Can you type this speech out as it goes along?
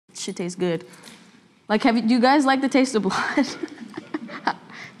Shit tastes good. Like, do you guys like the taste of blood?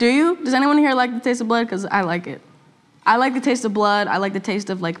 Do you? Does anyone here like the taste of blood? Because I like it. I like the taste of blood. I like the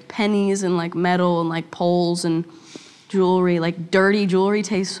taste of like pennies and like metal and like poles and jewelry. Like dirty jewelry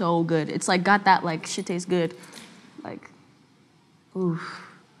tastes so good. It's like got that like shit tastes good. Like, oof.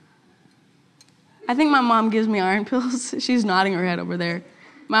 I think my mom gives me iron pills. She's nodding her head over there.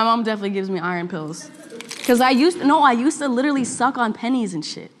 My mom definitely gives me iron pills. Because I used to literally suck on pennies and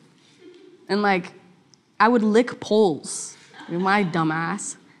shit. And like, I would lick poles. My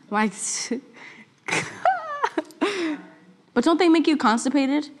dumbass. But don't they make you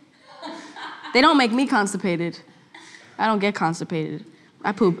constipated? They don't make me constipated. I don't get constipated.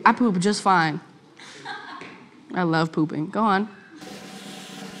 I poop just fine. I love pooping. Go on.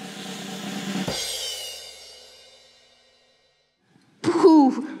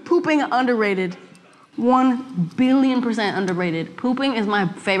 Pooping underrated. 1,000,000,000% underrated. Pooping is my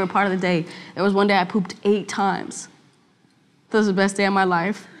favorite part of the day. There was one day I pooped 8 times. That was the best day of my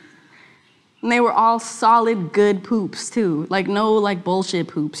life. And they were all solid, good poops, too. Like, no, like, bullshit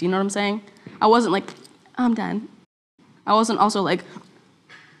poops, you know what I'm saying? I wasn't like, I'm done. I wasn't also like,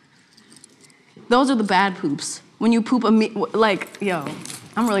 those are the bad poops. When you poop, like, yo,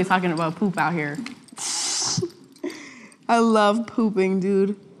 I'm really talking about poop out here. I love pooping,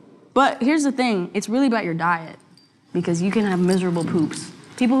 dude. But here's the thing, it's really about your diet, because you can have miserable poops.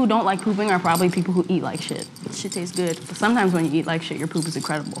 People who don't like pooping are probably people who eat like shit. Shit tastes good, but sometimes when you eat like shit, your poop is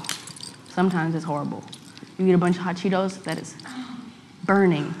incredible. Sometimes it's horrible. You eat a bunch of hot Cheetos, that is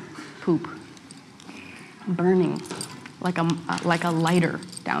burning poop. Burning, like a lighter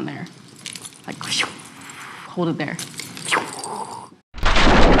down there. Like, hold it there.